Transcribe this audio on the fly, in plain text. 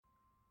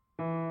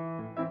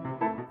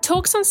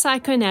Talks on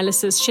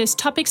Psychoanalysis shares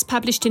topics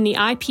published in the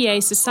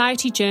IPA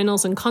Society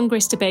journals and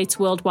Congress debates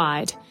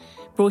worldwide,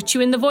 brought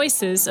you in the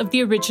voices of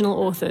the original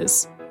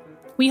authors.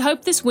 We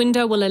hope this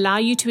window will allow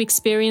you to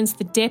experience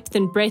the depth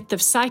and breadth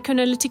of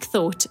psychoanalytic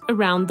thought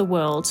around the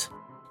world.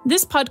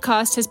 This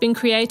podcast has been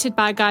created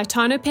by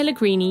Gaetano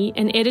Pellegrini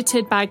and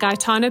edited by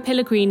Gaetano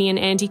Pellegrini and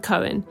Andy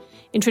Cohen.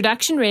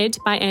 Introduction read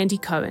by Andy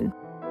Cohen.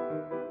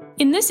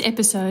 In this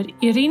episode,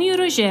 Irene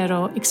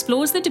Ruggiero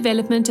explores the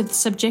development of the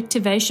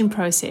subjectivation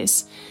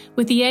process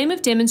with the aim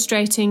of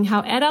demonstrating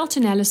how adult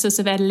analysis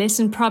of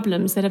adolescent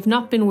problems that have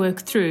not been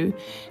worked through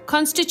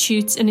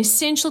constitutes an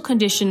essential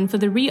condition for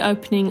the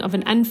reopening of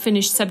an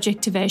unfinished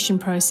subjectivation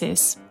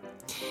process.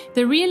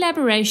 The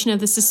re-elaboration of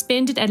the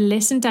suspended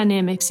adolescent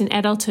dynamics in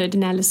adulthood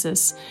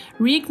analysis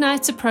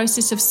reignites a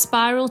process of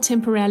spiral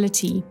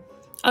temporality,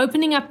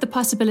 opening up the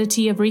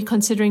possibility of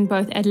reconsidering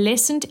both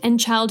adolescent and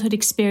childhood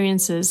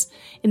experiences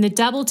in the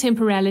double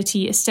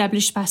temporality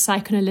established by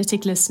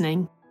psychoanalytic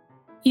listening.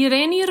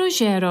 Irene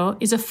Ruggiero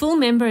is a full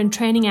member and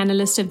training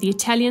analyst of the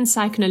Italian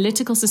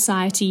Psychoanalytical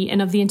Society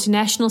and of the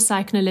International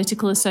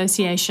Psychoanalytical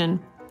Association.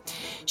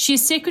 She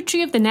is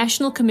Secretary of the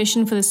National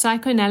Commission for the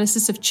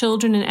Psychoanalysis of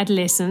Children and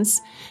Adolescents,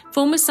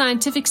 former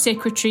Scientific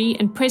Secretary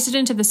and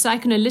President of the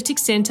Psychoanalytic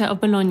Center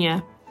of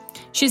Bologna.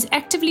 She has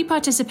actively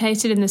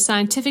participated in the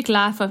scientific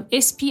life of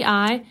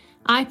SPI,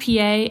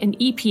 IPA, and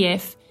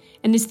EPF,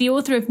 and is the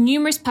author of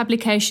numerous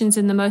publications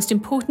in the most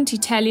important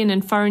Italian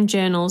and foreign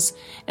journals,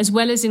 as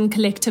well as in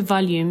collective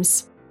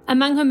volumes.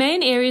 Among her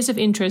main areas of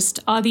interest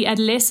are the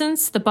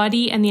adolescence, the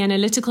body, and the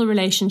analytical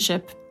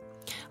relationship.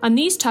 On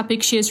these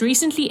topics, she has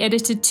recently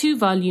edited 2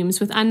 volumes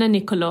with Anna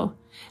Niccolò,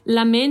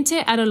 La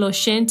mente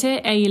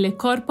adolescente e il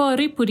corpo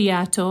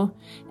ripudiato,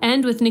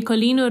 and with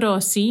Nicolino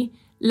Rossi,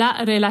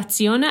 La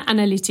relazione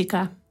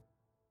analitica.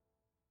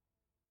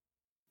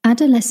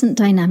 Adolescent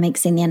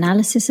Dynamics in the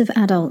Analysis of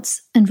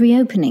Adults and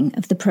Reopening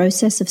of the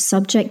Process of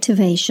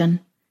Subjectivation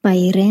by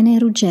Irene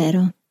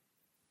Ruggiero.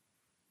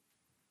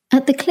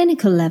 At the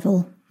clinical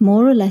level,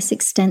 more or less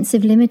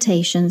extensive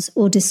limitations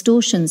or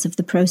distortions of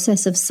the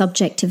process of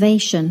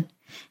subjectivation,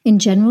 in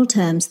general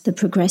terms the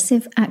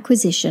progressive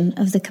acquisition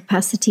of the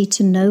capacity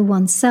to know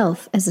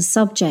oneself as a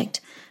subject,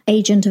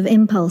 agent of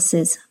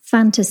impulses,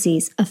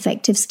 fantasies,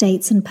 affective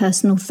states and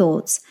personal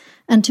thoughts,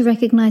 and to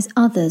recognize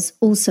others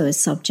also as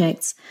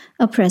subjects,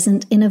 are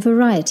present in a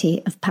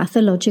variety of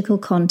pathological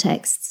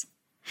contexts.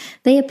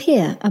 They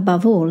appear,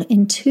 above all,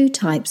 in 2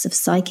 types of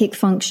psychic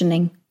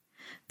functioning: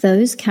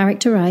 those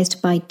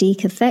characterized by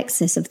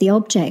decathexis of the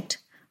object,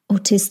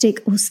 autistic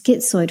or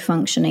schizoid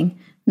functioning,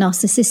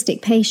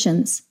 narcissistic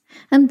patients,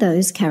 and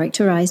those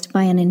characterized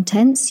by an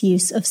intense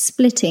use of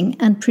splitting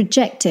and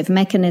projective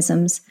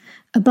mechanisms,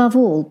 above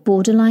all,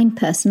 borderline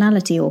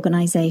personality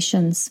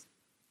organizations.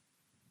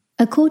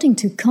 According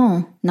to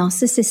Kant,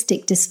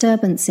 narcissistic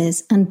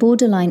disturbances and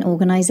borderline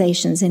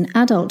organizations in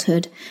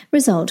adulthood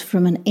result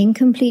from an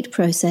incomplete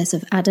process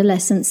of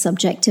adolescent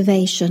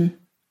subjectivation.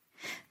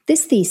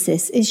 This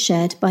thesis is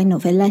shared by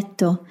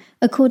Novelletto,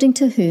 according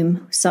to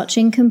whom such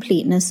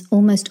incompleteness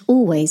almost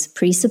always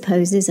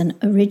presupposes an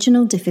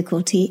original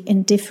difficulty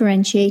in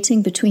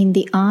differentiating between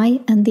the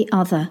I and the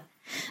other,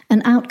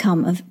 an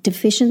outcome of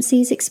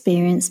deficiencies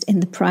experienced in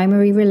the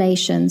primary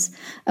relations,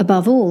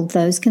 above all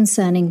those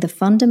concerning the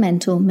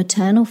fundamental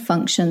maternal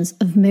functions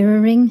of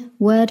mirroring,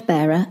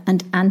 word-bearer,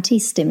 and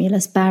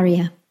anti-stimulus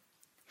barrier.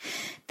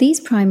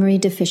 These primary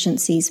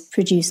deficiencies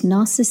produce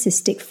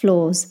narcissistic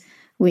flaws,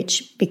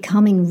 which,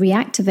 becoming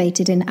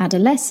reactivated in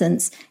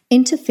adolescence,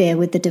 interfere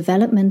with the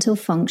developmental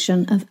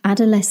function of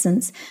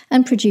adolescence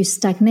and produce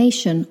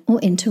stagnation or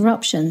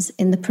interruptions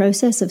in the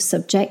process of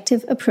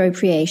subjective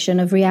appropriation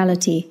of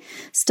reality,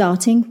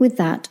 starting with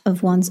that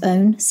of one's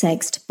own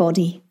sexed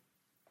body.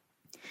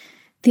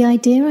 The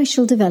idea I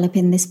shall develop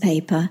in this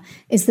paper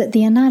is that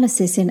the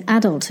analysis in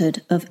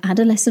adulthood of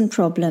adolescent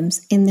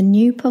problems in the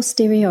new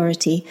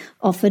posteriority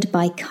offered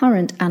by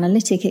current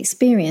analytic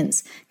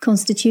experience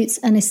constitutes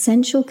an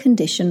essential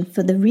condition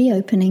for the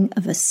reopening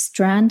of a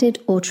stranded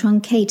or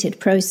truncated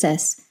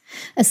process,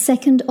 a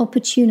second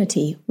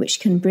opportunity which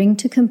can bring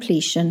to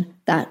completion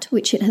that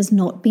which it has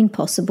not been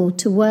possible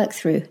to work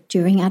through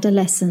during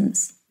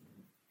adolescence.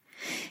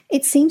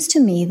 It seems to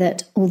me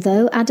that,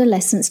 although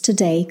adolescence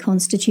today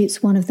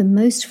constitutes one of the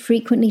most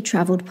frequently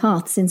travelled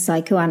paths in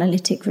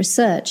psychoanalytic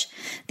research,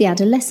 the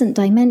adolescent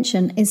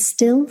dimension is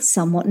still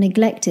somewhat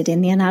neglected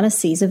in the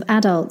analyses of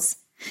adults.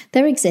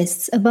 There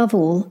exists, above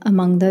all,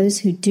 among those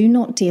who do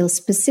not deal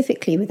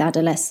specifically with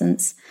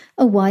adolescence,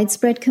 a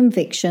widespread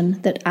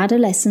conviction that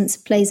adolescence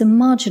plays a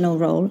marginal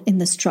role in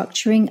the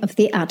structuring of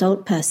the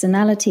adult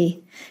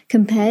personality,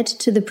 compared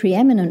to the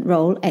preeminent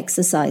role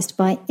exercised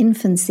by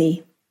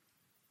infancy.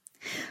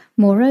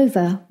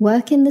 Moreover,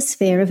 work in the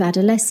sphere of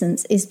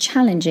adolescence is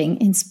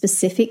challenging in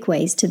specific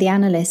ways to the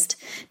analyst,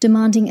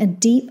 demanding a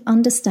deep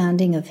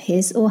understanding of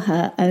his or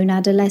her own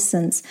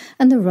adolescence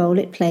and the role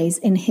it plays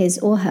in his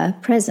or her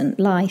present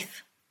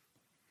life.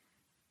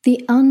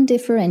 The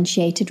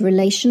undifferentiated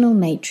relational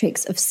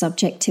matrix of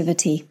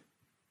subjectivity.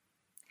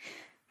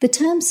 The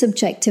term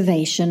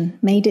subjectivation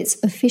made its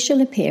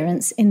official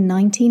appearance in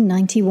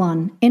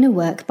 1991 in a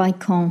work by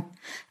Kant,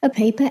 a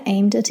paper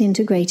aimed at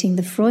integrating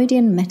the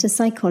Freudian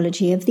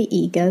metapsychology of the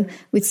ego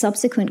with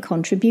subsequent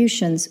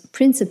contributions,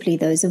 principally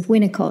those of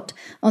Winnicott,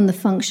 on the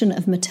function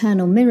of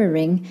maternal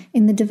mirroring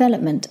in the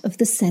development of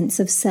the sense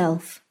of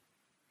self.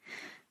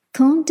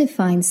 Kant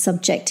defines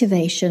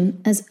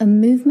subjectivation as a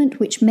movement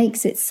which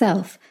makes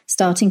itself,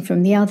 starting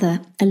from the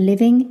other, a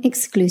living,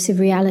 exclusive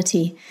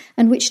reality,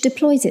 and which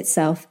deploys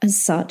itself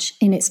as such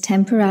in its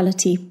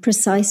temporality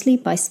precisely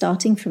by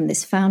starting from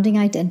this founding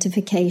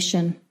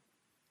identification.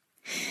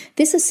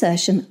 This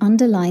assertion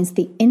underlines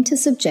the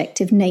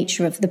intersubjective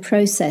nature of the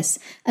process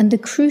and the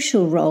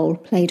crucial role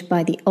played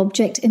by the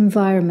object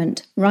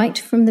environment right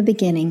from the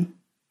beginning.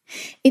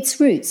 Its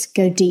roots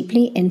go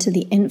deeply into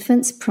the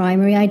infant's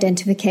primary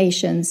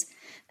identifications,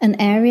 an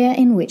area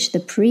in which the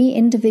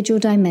pre-individual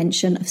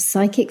dimension of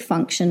psychic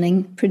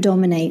functioning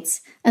predominates,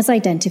 as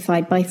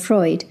identified by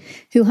Freud,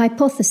 who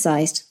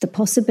hypothesized the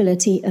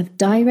possibility of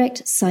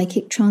direct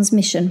psychic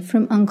transmission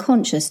from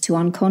unconscious to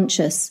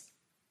unconscious.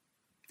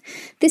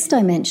 This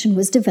dimension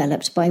was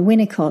developed by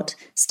Winnicott,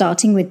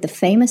 starting with the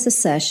famous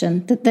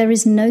assertion that there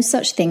is no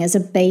such thing as a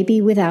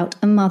baby without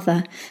a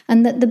mother,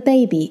 and that the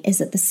baby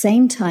is at the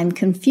same time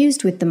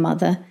confused with the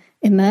mother,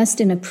 immersed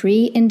in a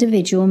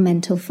pre-individual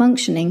mental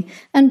functioning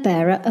and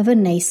bearer of a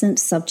nascent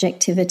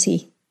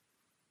subjectivity.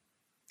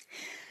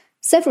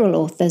 Several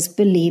authors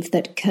believe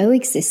that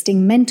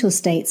coexisting mental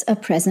states are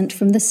present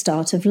from the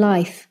start of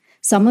life,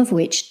 some of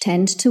which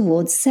tend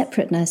towards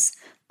separateness,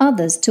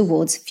 others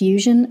towards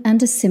fusion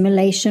and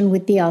assimilation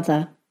with the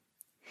other.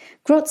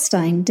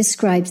 Grotstein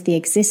describes the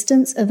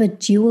existence of a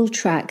dual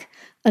track,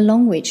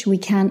 along which we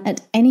can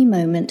at any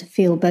moment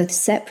feel both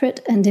separate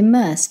and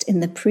immersed in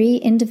the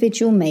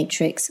pre-individual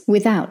matrix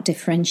without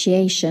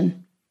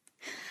differentiation.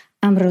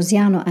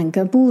 Ambrosiano and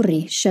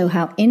Gaburi show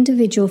how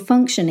individual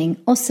functioning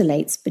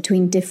oscillates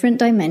between different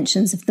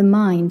dimensions of the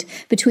mind,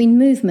 between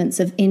movements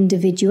of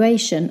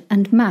individuation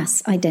and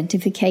mass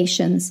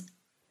identifications.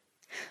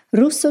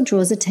 Russo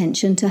draws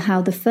attention to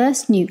how the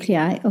first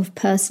nuclei of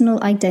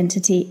personal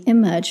identity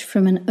emerge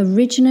from an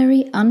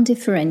originary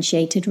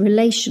undifferentiated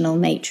relational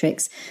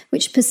matrix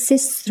which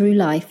persists through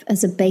life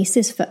as a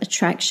basis for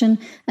attraction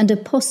and a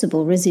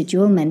possible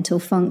residual mental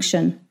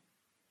function.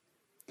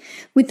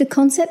 With the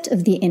concept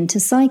of the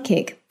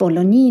interpsychic,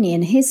 Bolognini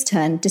in his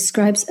turn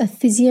describes a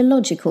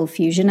physiological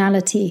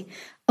fusionality,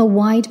 a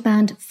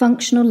wideband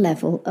functional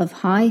level of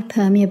high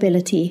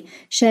permeability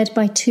shared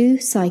by two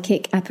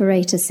psychic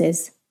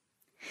apparatuses.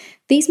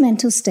 These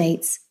mental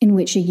states, in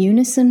which a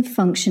unison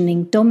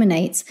functioning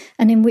dominates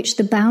and in which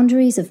the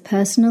boundaries of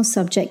personal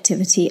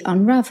subjectivity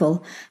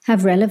unravel,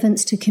 have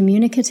relevance to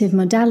communicative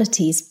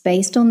modalities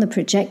based on the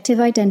projective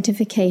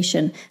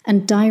identification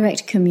and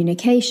direct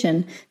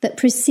communication that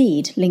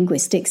precede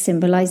linguistic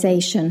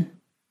symbolization.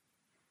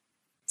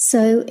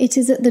 So it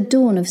is at the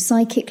dawn of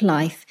psychic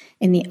life,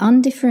 in the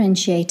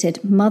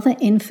undifferentiated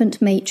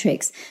mother-infant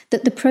matrix,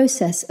 that the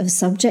process of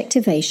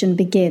subjectivation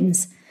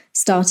begins,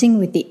 starting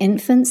with the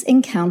infant's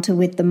encounter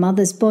with the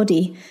mother's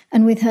body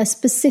and with her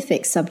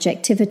specific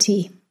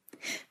subjectivity.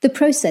 The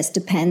process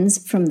depends,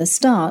 from the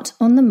start,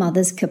 on the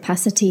mother's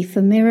capacity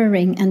for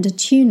mirroring and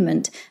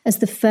attunement as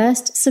the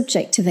first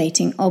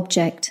subjectivating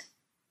object.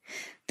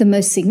 The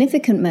most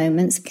significant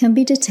moments can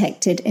be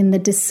detected in the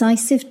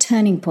decisive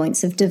turning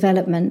points of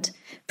development,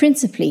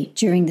 principally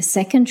during the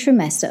second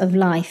trimester of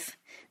life.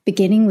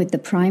 Beginning with the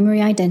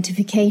primary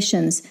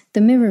identifications,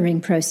 the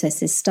mirroring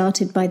processes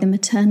started by the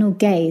maternal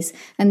gaze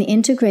and the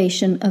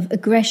integration of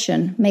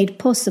aggression made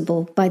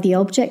possible by the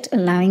object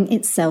allowing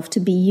itself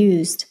to be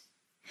used.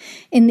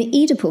 In the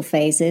Oedipal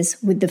phases,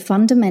 with the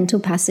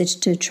fundamental passage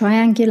to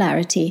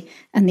triangularity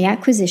and the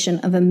acquisition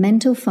of a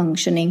mental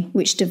functioning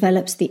which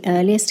develops the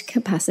earliest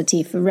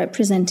capacity for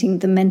representing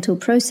the mental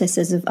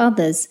processes of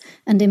others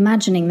and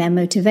imagining their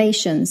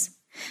motivations,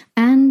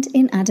 and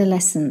in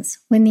adolescence,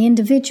 when the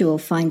individual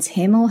finds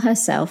him or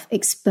herself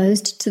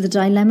exposed to the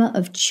dilemma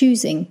of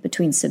choosing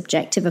between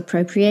subjective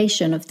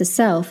appropriation of the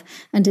self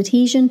and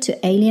adhesion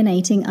to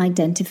alienating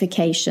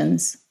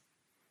identifications.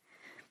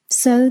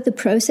 So the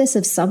process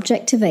of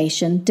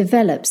subjectivation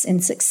develops in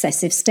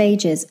successive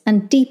stages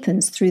and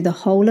deepens through the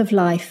whole of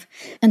life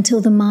until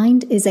the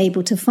mind is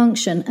able to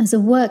function as a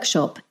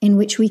workshop in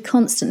which we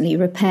constantly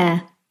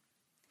repair.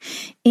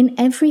 In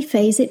every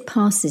phase it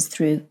passes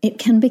through, it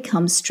can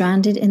become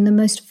stranded in the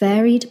most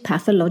varied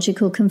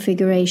pathological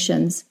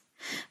configurations.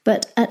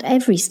 But at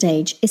every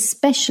stage,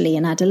 especially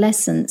in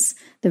adolescence,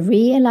 the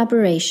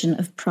re-elaboration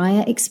of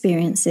prior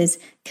experiences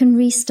can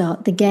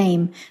restart the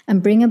game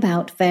and bring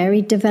about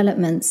varied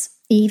developments,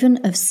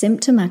 even of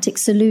symptomatic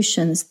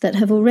solutions that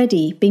have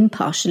already been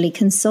partially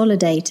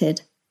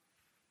consolidated.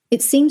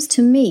 It seems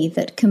to me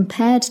that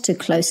compared to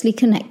closely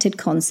connected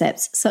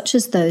concepts such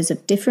as those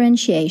of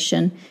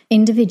differentiation,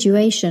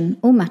 individuation,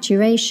 or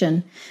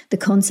maturation, the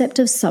concept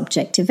of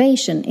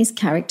subjectivation is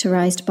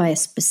characterized by a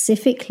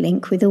specific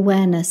link with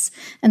awareness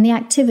and the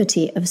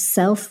activity of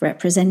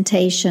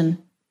self-representation.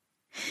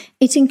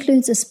 It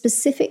includes a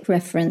specific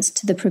reference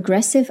to the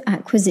progressive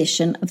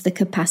acquisition of the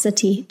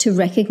capacity to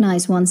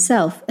recognize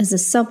oneself as a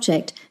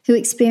subject who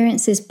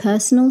experiences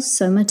personal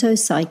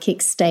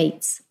somatopsychic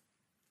states.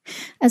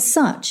 As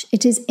such,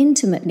 it is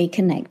intimately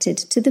connected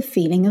to the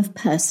feeling of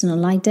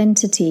personal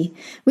identity,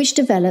 which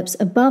develops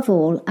above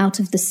all out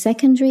of the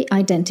secondary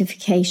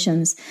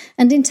identifications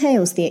and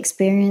entails the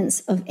experience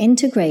of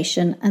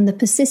integration and the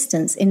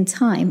persistence in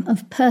time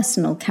of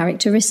personal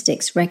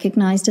characteristics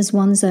recognized as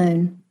one's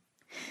own.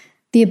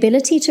 The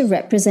ability to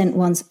represent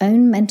one's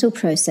own mental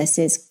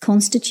processes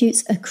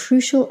constitutes a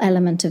crucial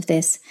element of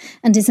this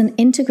and is an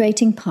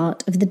integrating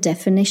part of the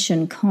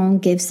definition Caen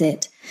gives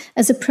it,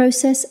 as a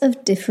process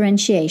of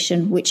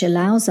differentiation which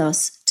allows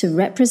us to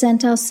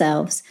represent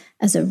ourselves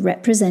as a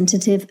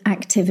representative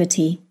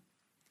activity.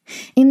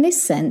 In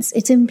this sense,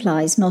 it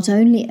implies not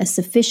only a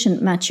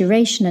sufficient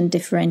maturation and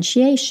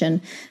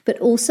differentiation, but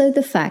also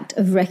the fact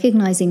of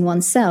recognizing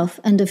oneself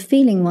and of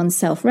feeling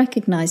oneself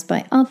recognized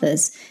by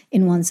others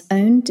in one's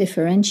own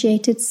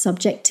differentiated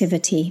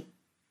subjectivity.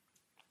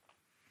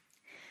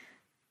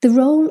 The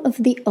role of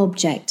the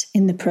object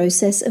in the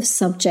process of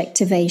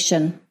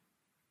subjectivation.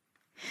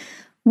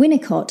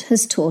 Winnicott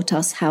has taught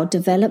us how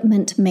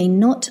development may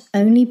not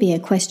only be a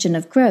question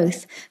of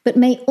growth, but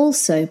may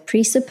also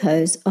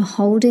presuppose a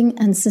holding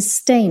and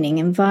sustaining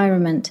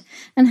environment,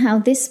 and how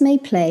this may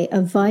play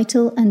a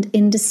vital and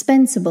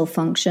indispensable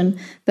function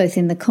both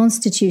in the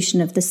constitution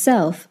of the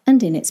self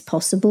and in its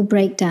possible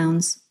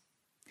breakdowns.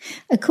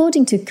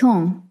 According to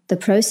Caen, the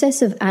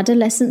process of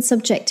adolescent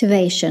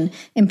subjectivation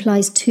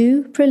implies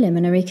two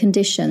preliminary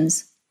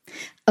conditions: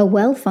 a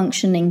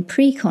well-functioning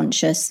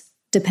preconscious,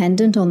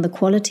 dependent on the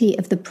quality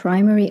of the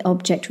primary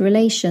object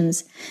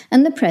relations,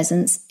 and the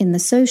presence in the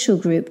social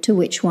group to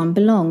which one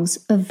belongs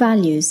of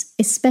values,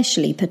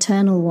 especially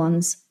paternal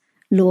ones,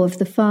 law of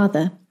the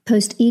father,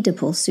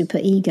 post-Oedipal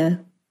superego.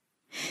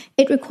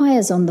 It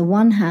requires on the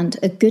one hand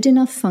a good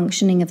enough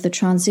functioning of the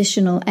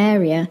transitional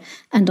area,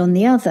 and on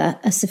the other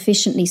a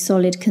sufficiently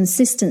solid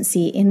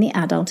consistency in the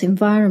adult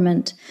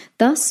environment.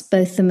 Thus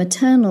both the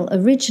maternal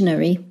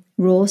originary,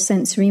 raw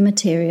sensory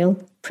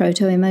material,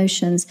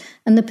 proto-emotions,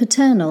 and the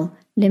paternal,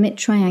 limit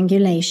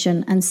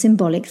triangulation and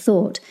symbolic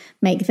thought,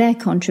 make their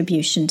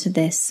contribution to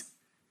this.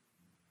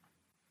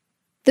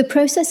 The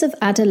process of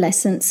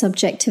adolescent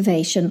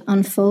subjectivation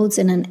unfolds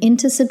in an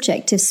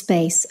intersubjective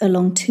space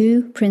along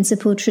two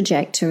principal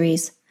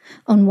trajectories.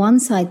 On one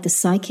side, the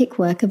psychic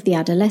work of the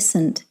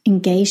adolescent,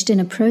 engaged in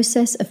a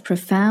process of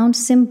profound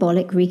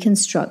symbolic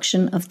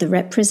reconstruction of the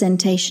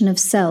representation of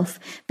self,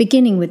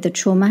 beginning with the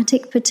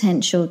traumatic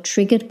potential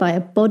triggered by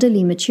a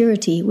bodily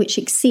maturity which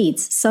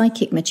exceeds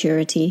psychic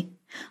maturity.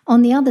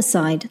 On the other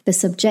side, the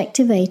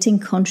subjectivating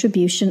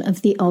contribution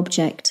of the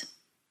object.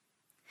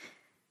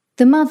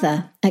 The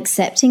mother,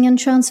 accepting and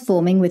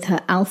transforming with her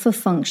alpha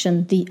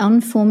function the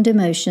unformed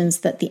emotions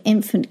that the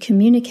infant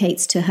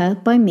communicates to her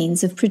by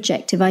means of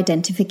projective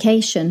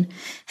identification,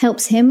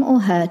 helps him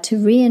or her to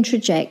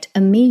reintroject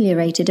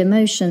ameliorated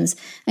emotions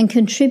and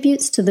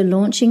contributes to the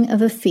launching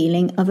of a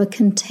feeling of a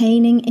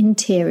containing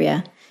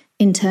interior,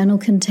 internal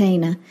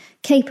container,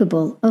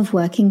 capable of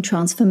working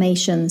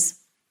transformations.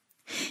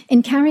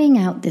 In carrying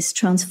out this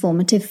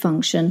transformative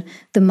function,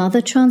 the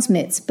mother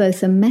transmits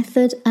both a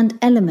method and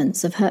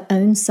elements of her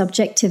own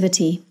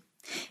subjectivity.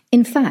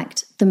 In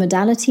fact, the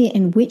modality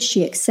in which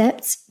she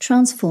accepts,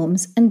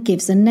 transforms, and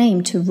gives a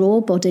name to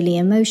raw bodily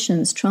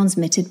emotions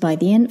transmitted by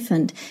the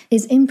infant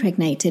is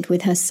impregnated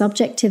with her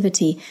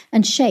subjectivity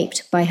and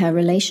shaped by her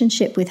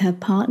relationship with her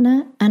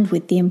partner and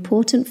with the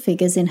important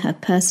figures in her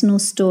personal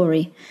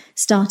story,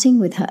 starting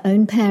with her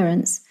own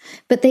parents,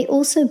 but they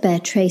also bear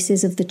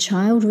traces of the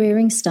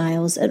child-rearing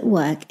styles at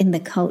work in the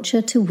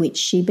culture to which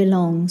she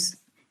belongs.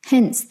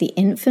 Hence, the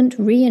infant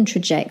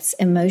reintrojects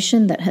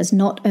emotion that has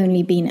not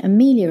only been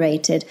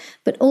ameliorated,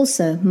 but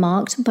also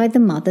marked by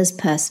the mother's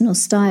personal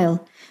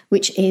style,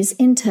 which is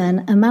in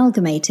turn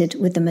amalgamated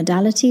with the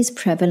modalities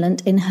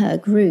prevalent in her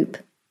group.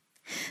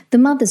 The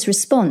mother's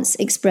response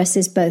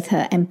expresses both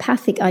her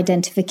empathic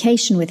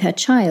identification with her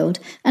child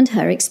and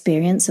her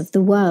experience of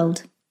the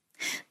world.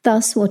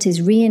 Thus, what is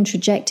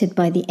reintrojected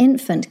by the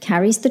infant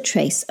carries the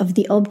trace of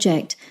the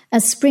object,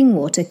 as spring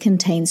water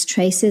contains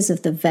traces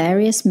of the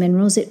various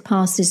minerals it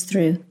passes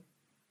through.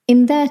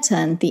 In their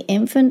turn, the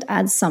infant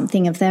adds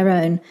something of their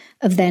own,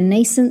 of their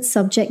nascent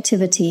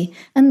subjectivity,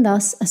 and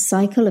thus a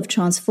cycle of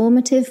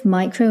transformative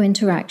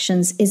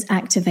micro-interactions is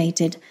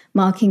activated,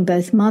 marking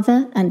both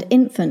mother and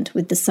infant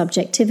with the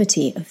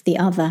subjectivity of the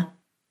other.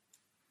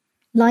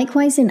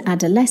 Likewise, in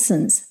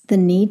adolescence, the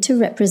need to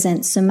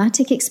represent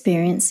somatic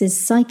experiences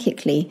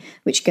psychically,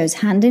 which goes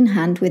hand in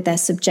hand with their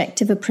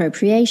subjective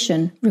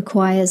appropriation,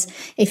 requires,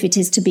 if it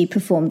is to be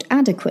performed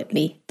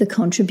adequately, the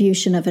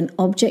contribution of an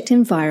object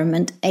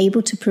environment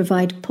able to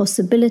provide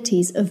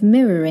possibilities of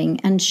mirroring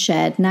and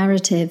shared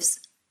narratives.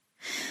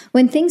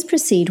 When things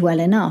proceed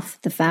well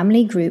enough, the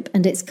family group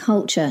and its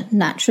culture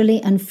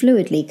naturally and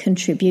fluidly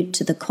contribute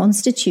to the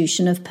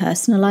constitution of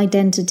personal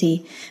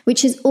identity,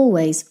 which is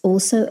always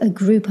also a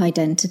group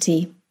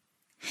identity.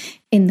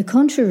 In the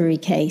contrary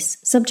case,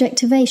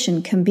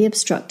 subjectivation can be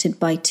obstructed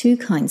by two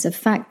kinds of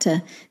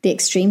factor, the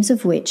extremes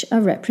of which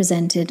are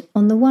represented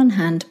on the one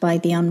hand by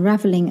the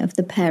unravelling of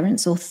the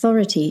parent's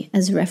authority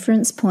as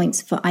reference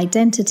points for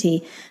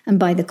identity and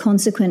by the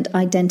consequent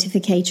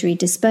identificatory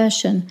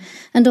dispersion,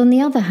 and on the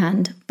other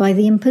hand by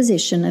the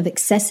imposition of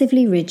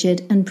excessively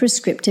rigid and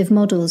prescriptive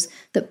models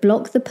that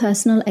block the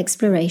personal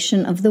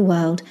exploration of the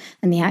world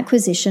and the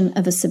acquisition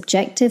of a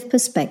subjective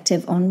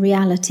perspective on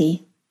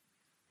reality.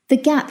 The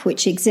gap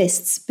which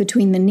exists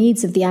between the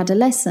needs of the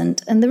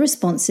adolescent and the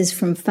responses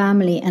from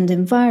family and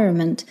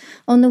environment,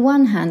 on the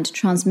one hand,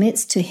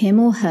 transmits to him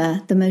or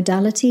her the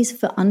modalities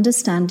for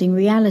understanding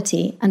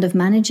reality and of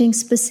managing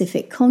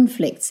specific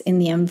conflicts in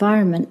the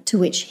environment to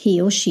which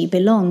he or she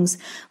belongs,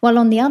 while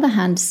on the other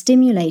hand,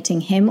 stimulating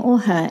him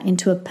or her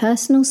into a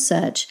personal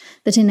search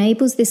that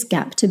enables this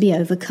gap to be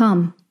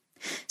overcome.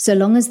 So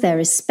long as there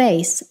is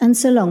space, and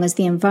so long as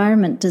the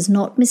environment does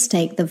not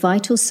mistake the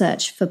vital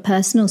search for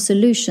personal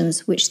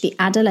solutions which the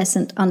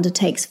adolescent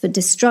undertakes for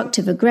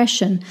destructive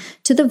aggression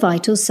to the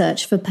vital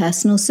search for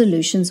personal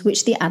solutions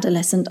which the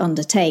adolescent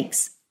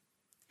undertakes.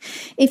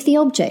 If the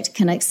object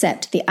can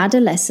accept the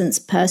adolescent's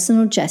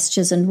personal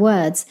gestures and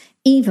words,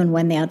 even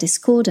when they are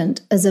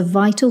discordant, as a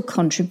vital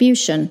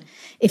contribution,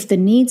 if the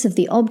needs of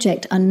the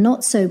object are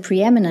not so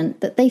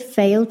preeminent that they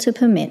fail to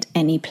permit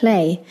any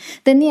play,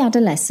 then the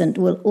adolescent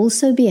will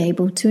also be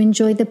able to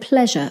enjoy the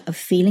pleasure of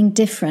feeling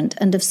different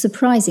and of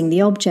surprising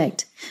the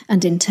object,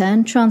 and in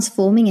turn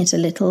transforming it a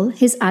little,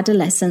 his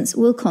adolescence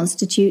will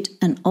constitute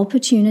an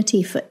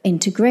opportunity for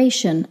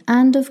integration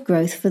and of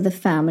growth for the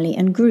family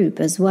and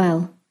group as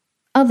well.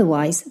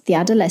 Otherwise, the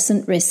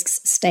adolescent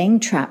risks staying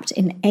trapped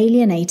in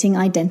alienating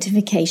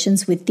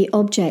identifications with the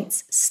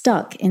objects,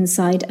 stuck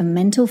inside a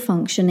mental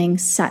functioning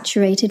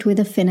saturated with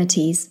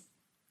affinities.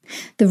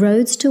 The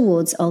roads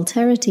towards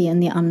alterity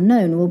and the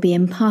unknown will be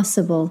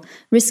impassable,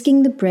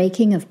 risking the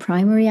breaking of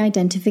primary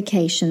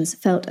identifications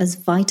felt as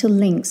vital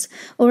links,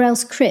 or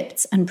else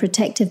crypts and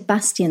protective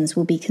bastions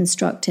will be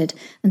constructed,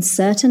 and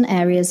certain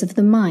areas of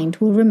the mind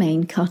will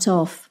remain cut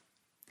off.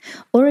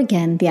 Or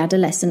again, the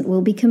adolescent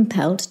will be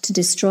compelled to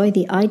destroy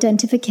the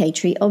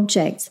identificatory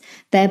objects,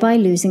 thereby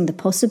losing the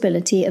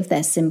possibility of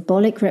their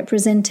symbolic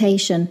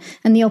representation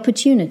and the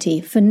opportunity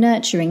for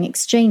nurturing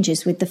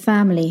exchanges with the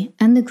family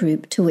and the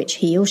group to which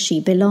he or she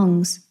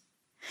belongs.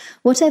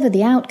 Whatever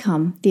the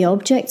outcome, the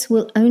objects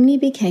will only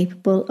be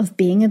capable of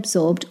being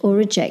absorbed or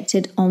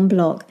rejected en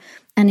bloc,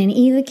 and in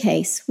either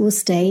case will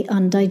stay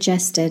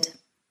undigested.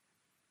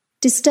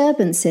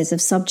 Disturbances of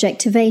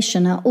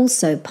subjectivation are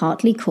also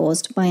partly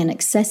caused by an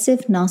excessive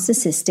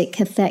narcissistic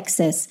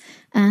cathexis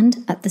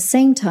and, at the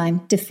same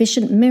time,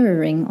 deficient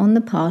mirroring on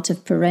the part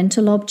of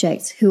parental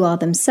objects who are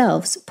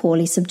themselves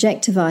poorly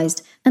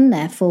subjectivized and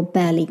therefore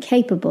barely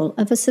capable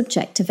of a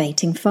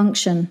subjectivating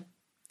function.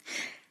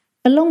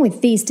 Along with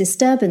these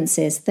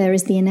disturbances, there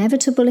is the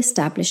inevitable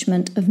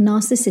establishment of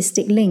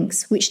narcissistic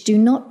links which do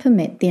not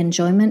permit the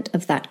enjoyment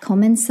of that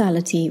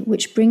commensality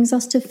which brings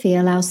us to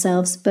feel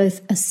ourselves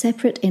both a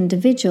separate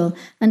individual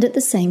and at the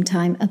same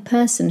time a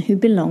person who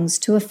belongs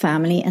to a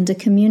family and a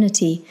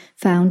community,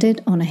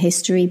 founded on a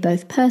history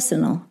both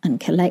personal and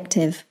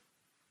collective.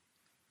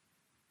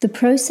 The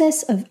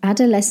process of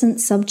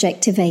adolescent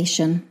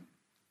subjectivation.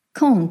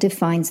 Kohn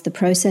defines the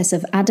process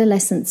of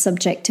adolescent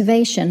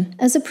subjectivation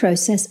as a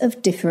process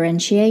of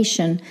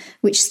differentiation,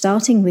 which,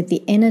 starting with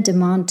the inner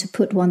demand to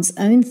put one's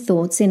own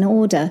thoughts in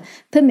order,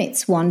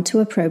 permits one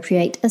to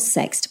appropriate a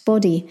sexed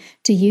body,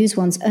 to use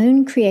one's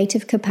own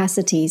creative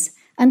capacities,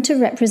 and to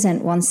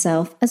represent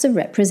oneself as a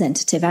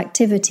representative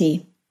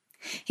activity.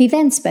 He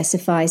then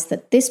specifies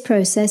that this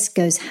process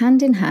goes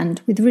hand in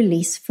hand with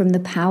release from the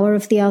power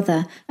of the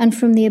other and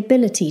from the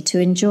ability to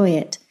enjoy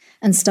it,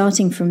 and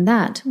starting from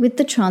that with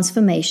the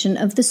transformation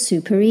of the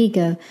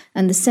superego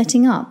and the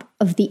setting up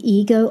of the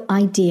ego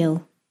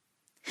ideal.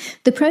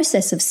 The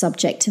process of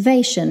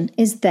subjectivation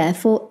is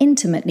therefore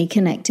intimately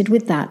connected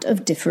with that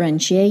of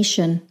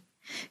differentiation.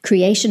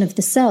 Creation of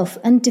the self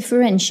and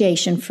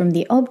differentiation from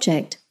the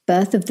object,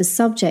 birth of the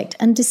subject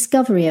and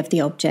discovery of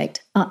the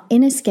object are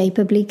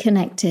inescapably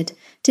connected,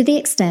 to the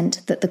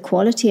extent that the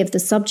quality of the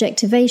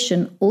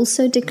subjectivation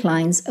also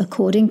declines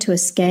according to a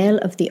scale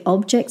of the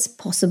object's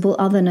possible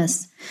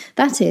otherness,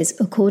 that is,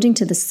 according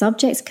to the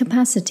subject's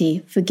capacity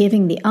for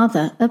giving the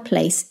other a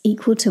place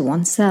equal to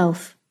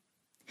oneself.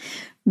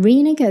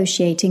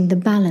 Renegotiating the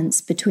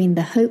balance between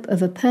the hope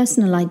of a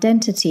personal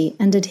identity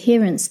and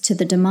adherence to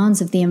the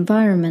demands of the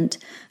environment,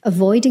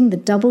 avoiding the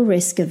double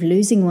risk of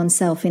losing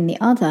oneself in the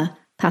other,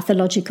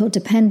 pathological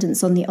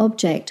dependence on the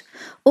object,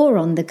 or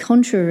on the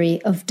contrary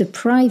of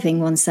depriving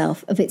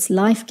oneself of its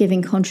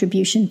life-giving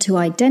contribution to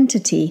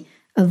identity,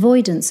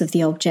 avoidance of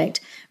the object,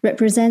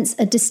 represents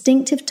a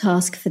distinctive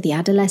task for the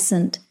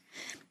adolescent.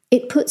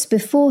 It puts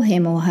before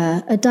him or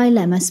her a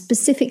dilemma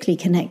specifically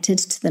connected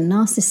to the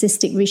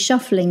narcissistic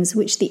reshufflings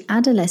which the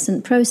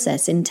adolescent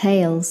process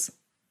entails.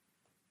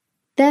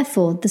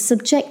 Therefore, the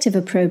subjective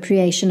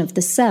appropriation of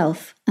the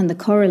self and the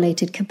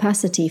correlated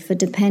capacity for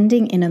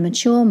depending in a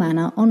mature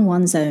manner on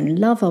one's own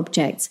love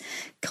objects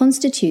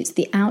constitutes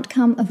the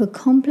outcome of a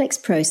complex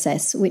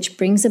process which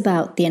brings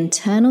about the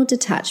internal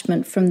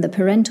detachment from the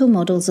parental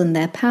models and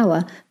their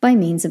power by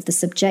means of the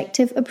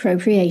subjective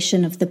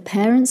appropriation of the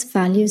parent's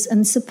values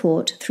and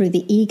support through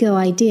the ego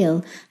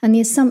ideal and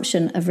the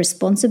assumption of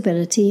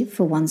responsibility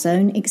for one's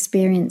own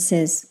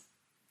experiences.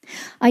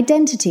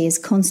 Identity is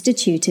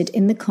constituted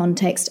in the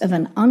context of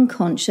an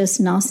unconscious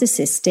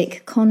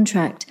narcissistic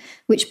contract,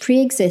 which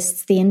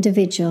pre-exists the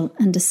individual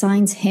and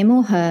assigns him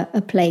or her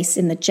a place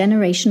in the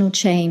generational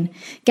chain,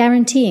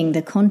 guaranteeing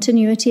the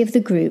continuity of the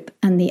group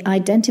and the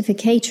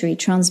identificatory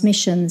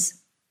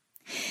transmissions.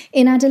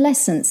 In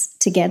adolescence,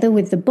 together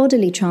with the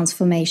bodily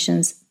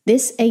transformations,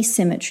 this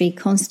asymmetry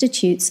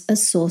constitutes a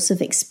source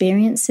of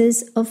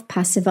experiences of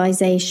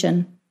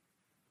passivization.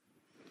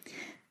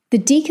 The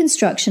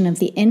deconstruction of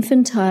the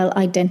infantile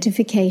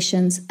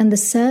identifications and the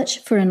search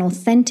for an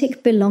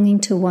authentic belonging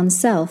to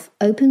oneself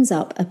opens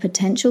up a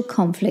potential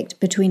conflict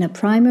between a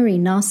primary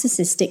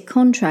narcissistic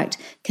contract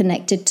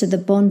connected to the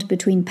bond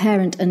between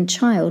parent and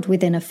child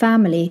within a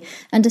family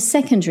and a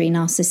secondary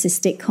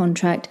narcissistic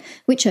contract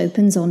which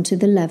opens onto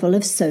the level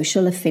of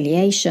social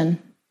affiliation.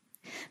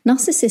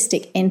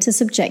 Narcissistic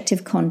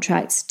intersubjective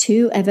contracts,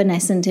 too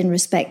evanescent in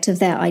respect of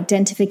their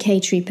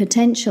identificatory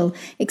potential,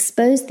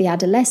 expose the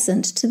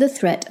adolescent to the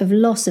threat of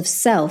loss of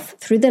self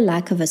through the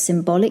lack of a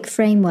symbolic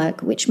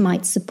framework which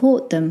might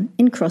support them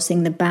in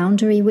crossing the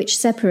boundary which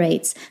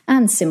separates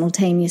and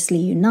simultaneously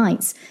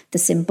unites the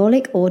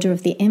symbolic order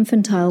of the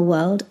infantile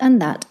world and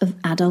that of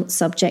adult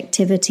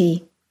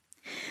subjectivity.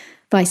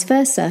 Vice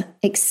versa,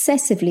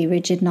 excessively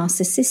rigid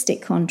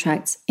narcissistic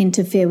contracts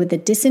interfere with the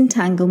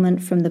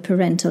disentanglement from the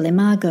parental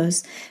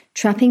imagos,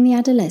 trapping the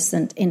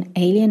adolescent in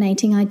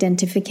alienating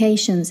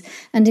identifications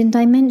and in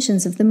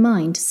dimensions of the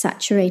mind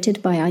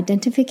saturated by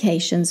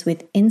identifications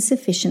with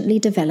insufficiently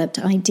developed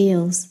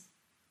ideals.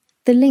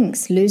 The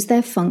links lose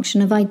their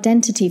function of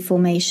identity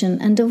formation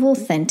and of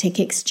authentic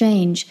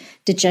exchange,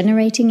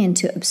 degenerating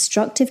into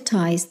obstructive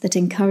ties that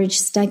encourage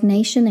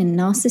stagnation in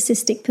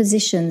narcissistic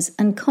positions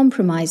and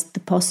compromise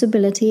the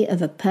possibility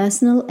of a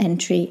personal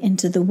entry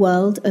into the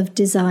world of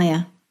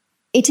desire.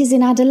 It is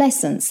in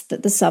adolescence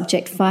that the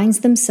subject finds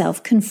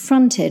themselves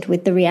confronted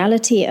with the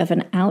reality of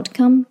an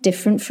outcome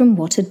different from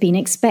what had been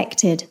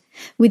expected,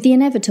 with the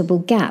inevitable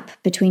gap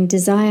between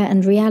desire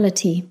and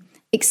reality,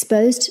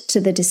 exposed to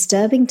the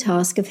disturbing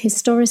task of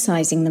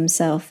historicizing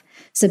themselves,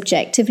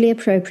 subjectively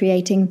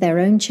appropriating their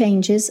own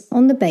changes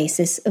on the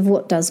basis of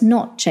what does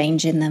not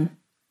change in them.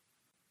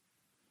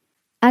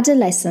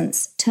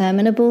 Adolescence,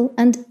 terminable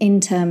and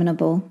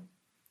interminable.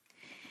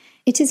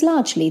 It is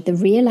largely the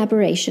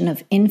re-elaboration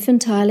of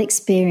infantile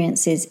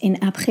experiences in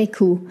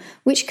après-coup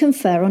which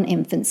confer on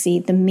infancy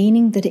the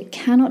meaning that it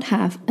cannot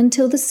have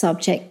until the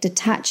subject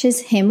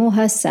detaches him or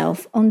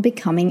herself on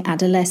becoming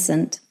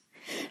adolescent.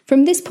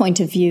 From this point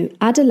of view,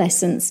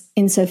 adolescence,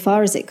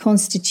 insofar as it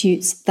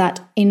constitutes that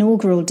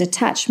inaugural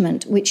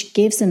detachment which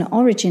gives an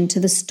origin to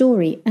the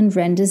story and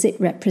renders it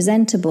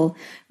representable,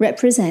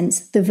 represents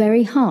the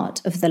very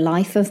heart of the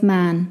life of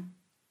man.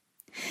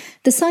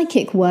 The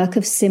psychic work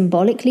of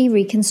symbolically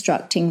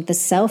reconstructing the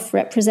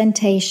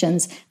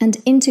self-representations and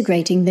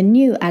integrating the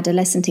new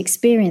adolescent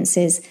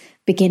experiences,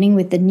 beginning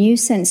with the new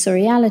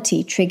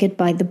sensoriality triggered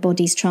by the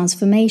body's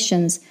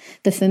transformations,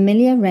 the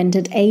familiar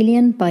rendered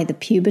alien by the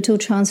pubertal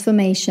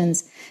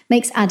transformations,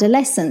 makes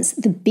adolescence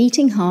the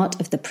beating heart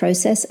of the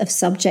process of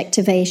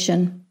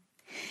subjectivation.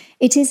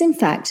 It is, in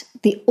fact,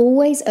 the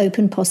always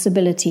open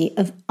possibility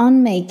of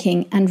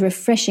unmaking and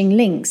refreshing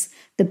links,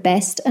 the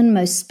best and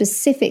most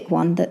specific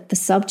one that the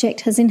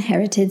subject has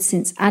inherited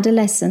since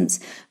adolescence,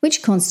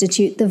 which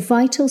constitute the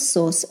vital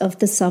source of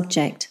the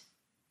subject.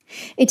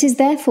 It is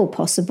therefore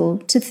possible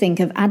to think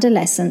of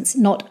adolescence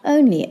not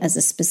only as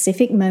a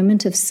specific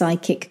moment of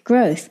psychic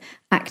growth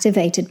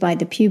activated by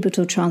the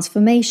pubertal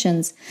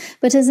transformations,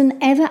 but as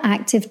an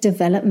ever-active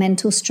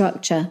developmental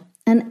structure,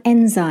 an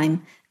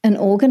enzyme, an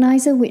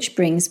organizer which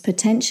brings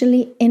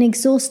potentially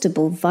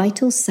inexhaustible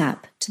vital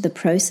sap to the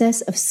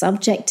process of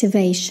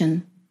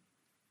subjectivation.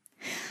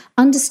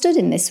 Understood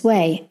in this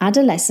way,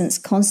 adolescence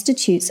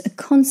constitutes a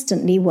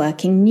constantly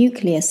working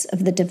nucleus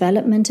of the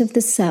development of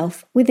the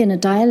self within a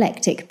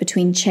dialectic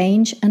between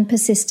change and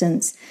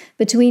persistence,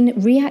 between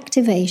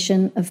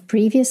reactivation of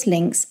previous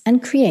links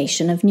and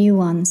creation of new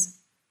ones.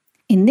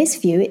 In this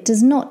view, it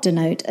does not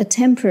denote a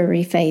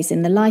temporary phase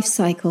in the life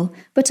cycle,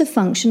 but a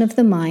function of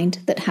the mind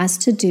that has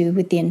to do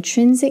with the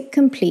intrinsic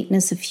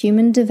completeness of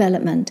human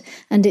development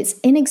and its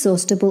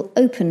inexhaustible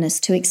openness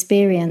to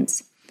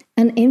experience.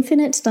 An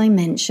infinite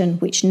dimension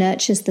which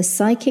nurtures the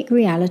psychic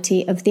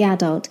reality of the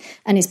adult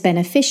and is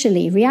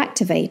beneficially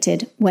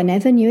reactivated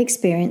whenever new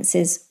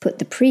experiences put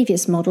the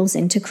previous models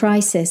into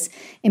crisis,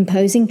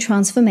 imposing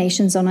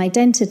transformations on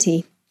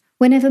identity,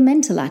 whenever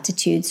mental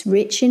attitudes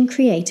rich in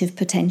creative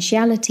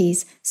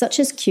potentialities such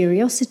as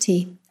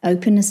curiosity,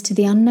 openness to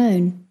the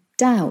unknown,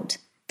 doubt,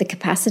 the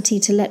capacity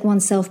to let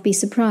oneself be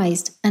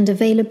surprised, and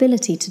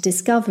availability to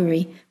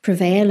discovery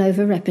prevail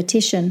over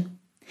repetition.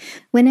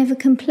 Whenever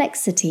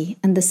complexity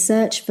and the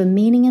search for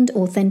meaning and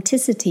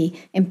authenticity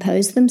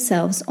impose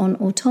themselves on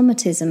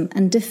automatism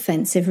and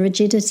defensive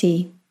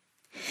rigidity.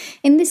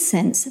 In this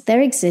sense,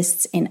 there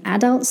exists in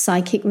adult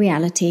psychic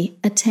reality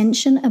a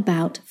tension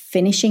about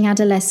finishing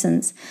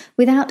adolescence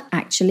without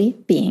actually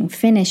being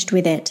finished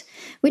with it,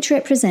 which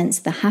represents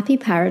the happy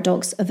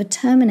paradox of a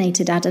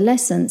terminated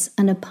adolescence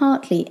and a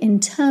partly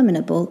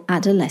interminable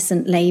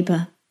adolescent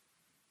labour.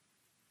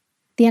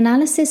 The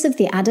analysis of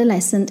the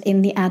adolescent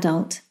in the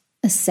adult,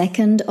 a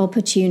second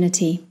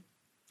opportunity.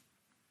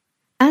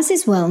 As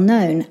is well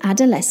known,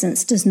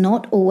 adolescence does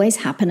not always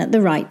happen at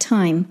the right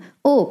time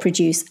or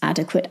produce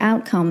adequate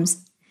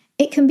outcomes.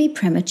 It can be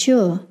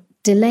premature,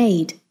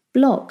 delayed,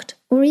 blocked,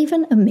 or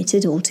even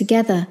omitted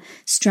altogether,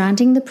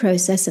 stranding the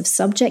process of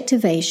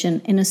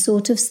subjectivation in a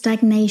sort of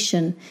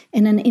stagnation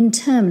in an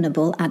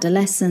interminable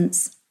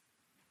adolescence.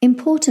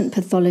 Important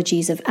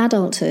pathologies of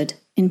adulthood,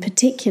 in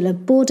particular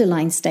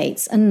borderline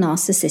states and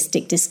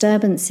narcissistic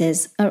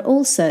disturbances, are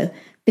also,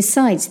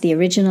 besides the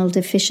original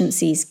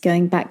deficiencies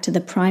going back to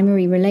the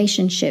primary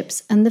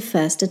relationships and the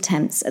first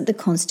attempts at the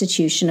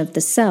constitution of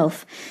the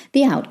self,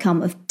 the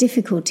outcome of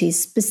difficulties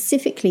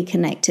specifically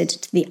connected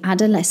to the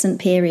adolescent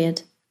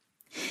period.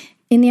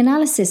 In the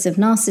analysis of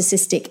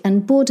narcissistic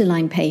and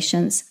borderline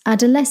patients,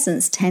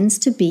 adolescence tends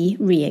to be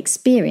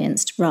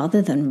re-experienced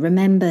rather than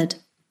remembered.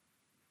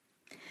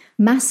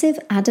 Massive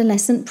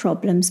adolescent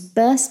problems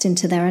burst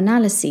into their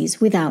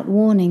analyses without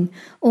warning,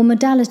 or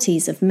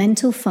modalities of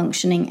mental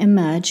functioning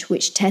emerge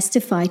which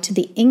testify to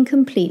the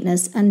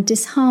incompleteness and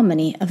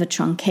disharmony of a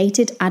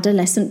truncated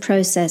adolescent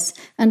process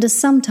and are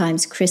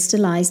sometimes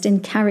crystallized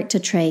in character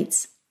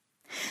traits.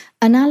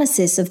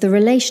 Analysis of the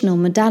relational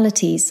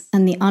modalities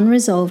and the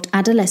unresolved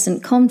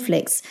adolescent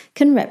conflicts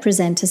can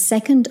represent a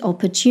second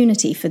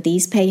opportunity for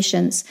these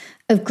patients,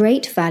 of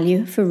great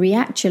value for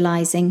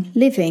reactualizing,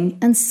 living,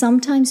 and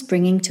sometimes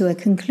bringing to a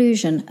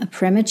conclusion a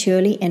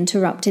prematurely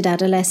interrupted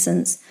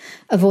adolescence,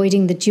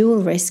 avoiding the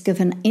dual risk of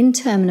an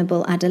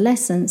interminable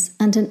adolescence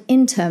and an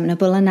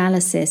interminable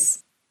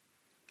analysis.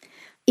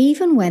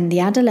 Even when the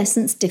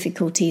adolescent's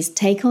difficulties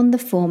take on the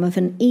form of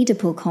an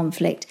Oedipal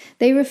conflict,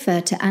 they refer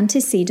to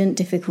antecedent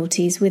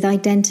difficulties with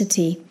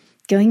identity,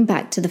 going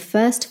back to the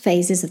first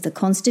phases of the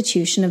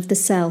constitution of the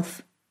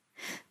self.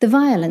 The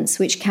violence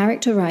which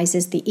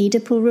characterizes the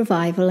Oedipal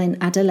revival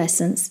in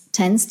adolescence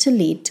tends to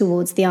lead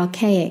towards the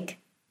archaic.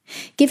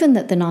 Given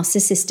that the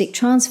narcissistic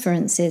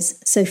transferences,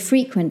 so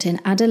frequent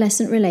in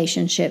adolescent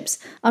relationships,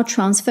 are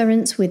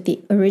transference with the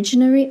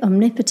originary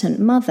omnipotent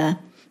mother,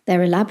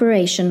 their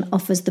elaboration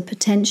offers the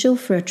potential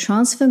for a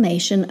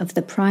transformation of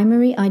the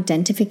primary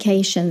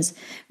identifications,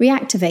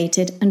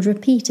 reactivated and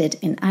repeated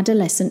in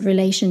adolescent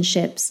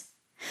relationships.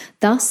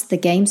 Thus, the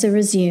games are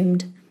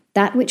resumed.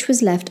 That which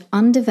was left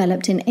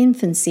undeveloped in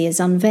infancy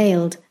is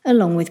unveiled,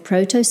 along with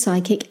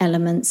proto-psychic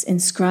elements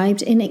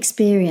inscribed in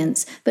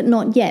experience but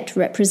not yet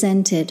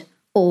represented,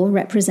 or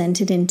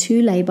represented in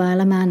too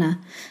labile a manner,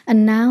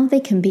 and now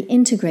they can be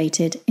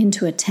integrated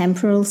into a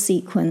temporal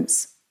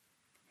sequence.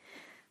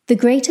 The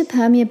greater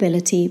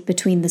permeability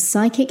between the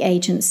psychic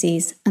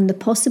agencies and the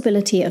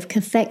possibility of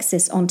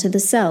cathexis onto the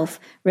self,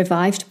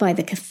 revived by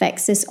the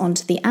cathexis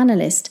onto the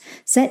analyst,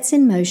 sets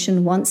in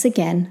motion once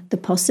again the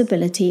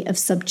possibility of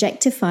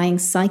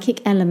subjectifying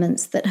psychic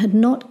elements that had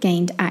not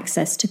gained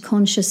access to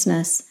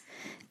consciousness,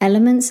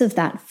 elements of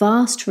that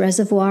vast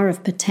reservoir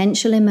of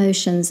potential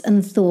emotions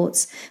and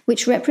thoughts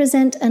which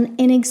represent an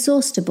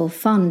inexhaustible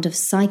fund of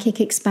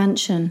psychic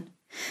expansion.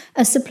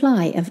 A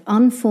supply of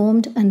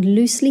unformed and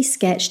loosely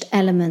sketched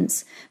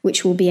elements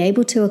which will be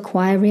able to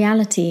acquire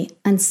reality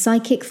and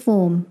psychic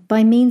form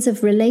by means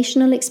of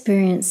relational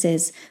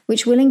experiences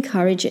which will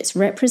encourage its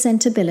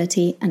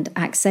representability and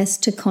access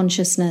to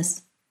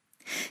consciousness.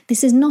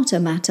 This is not a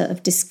matter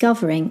of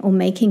discovering or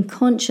making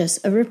conscious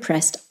a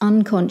repressed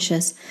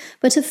unconscious,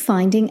 but of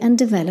finding and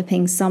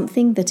developing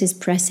something that is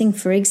pressing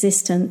for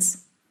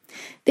existence.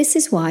 This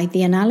is why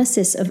the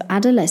analysis of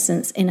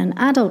adolescence in an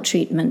adult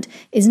treatment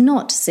is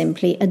not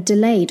simply a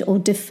delayed or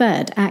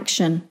deferred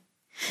action.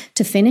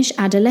 To finish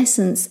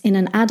adolescence in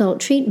an adult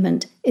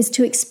treatment is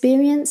to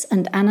experience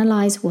and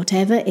analyze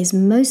whatever is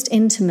most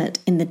intimate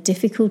in the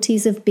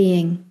difficulties of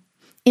being.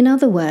 In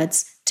other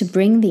words, to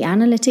bring the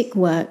analytic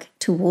work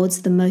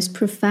towards the most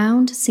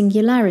profound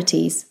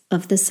singularities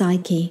of the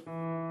psyche.